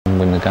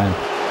in the game.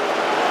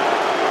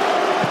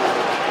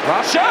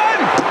 Larson!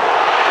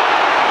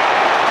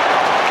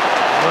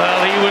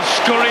 Well, he was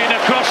scurrying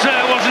across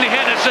there, wasn't he,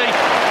 Hennessy?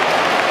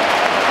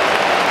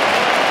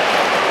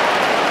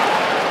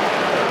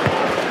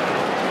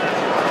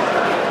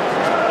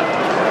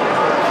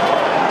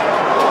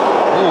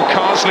 Oh,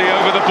 Carsley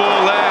over the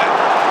ball there.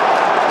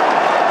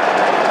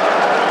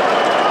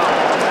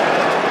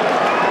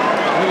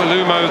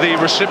 Lumo, the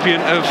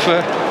recipient of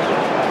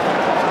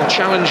a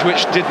challenge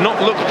which did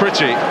not look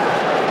pretty.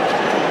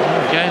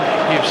 Again,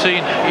 you've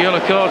seen yellow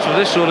cards for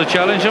this sort of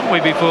challenge, haven't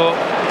we, before?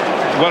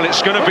 Well,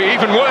 it's going to be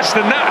even worse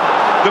than that.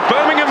 The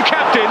Birmingham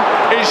captain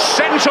is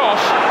sent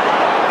off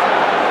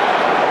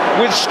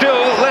with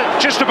still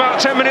just about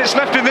 10 minutes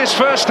left in this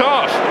first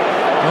half.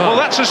 Well,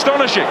 that's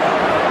astonishing.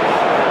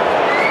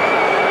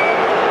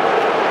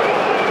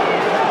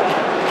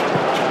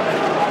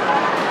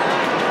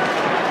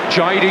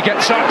 Jaidi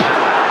gets up.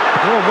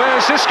 Oh,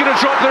 where's this going to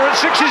drop? They're at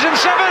 6s and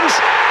 7s.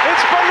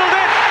 It's bundled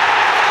in.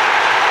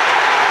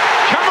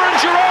 Cameron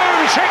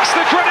Jerome takes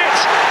the credit.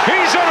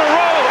 He's on a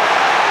roll.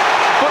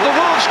 But the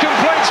Wolves'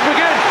 complaints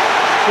begin.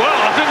 Well,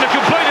 I think they're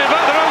complaining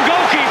about their own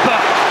goalkeeper.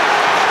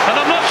 And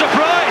I'm not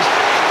surprised.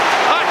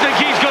 I think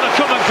he's got to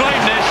come and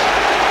claim this.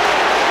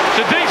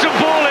 It's a decent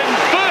ball in.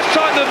 First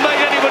time they've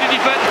made anybody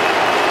defend.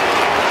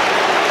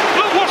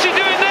 Look, what's he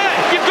doing there?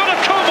 You've got to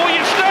come or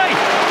you stay.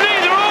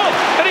 Neither or.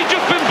 And he's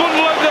just been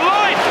bundled over the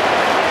line.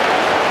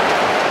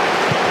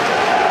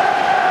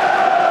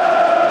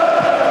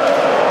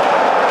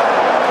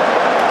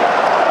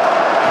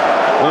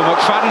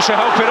 McFadden to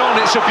help it on.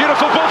 It's a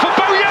beautiful ball for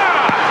Bowyer!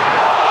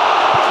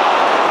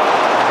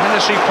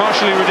 Hennessy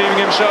partially redeeming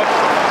himself.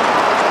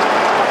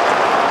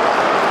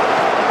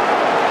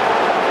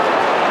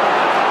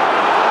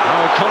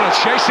 Now O'Connor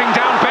chasing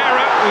down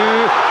Bearer.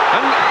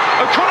 And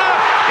O'Connor,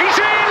 he's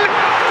in!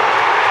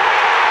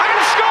 And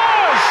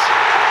scores!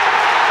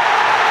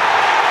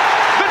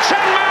 The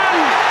 10-man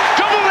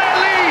double their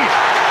lead!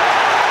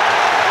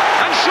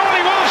 And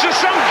surely Wolves are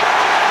sunk!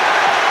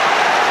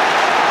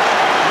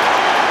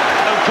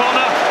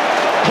 O'Connor,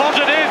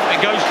 positive,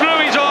 it goes through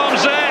his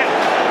arms there,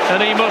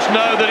 and he must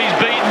know that he's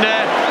beaten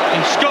there.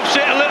 He scuffs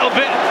it a little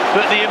bit,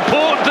 but the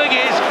important thing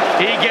is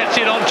he gets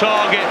it on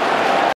target.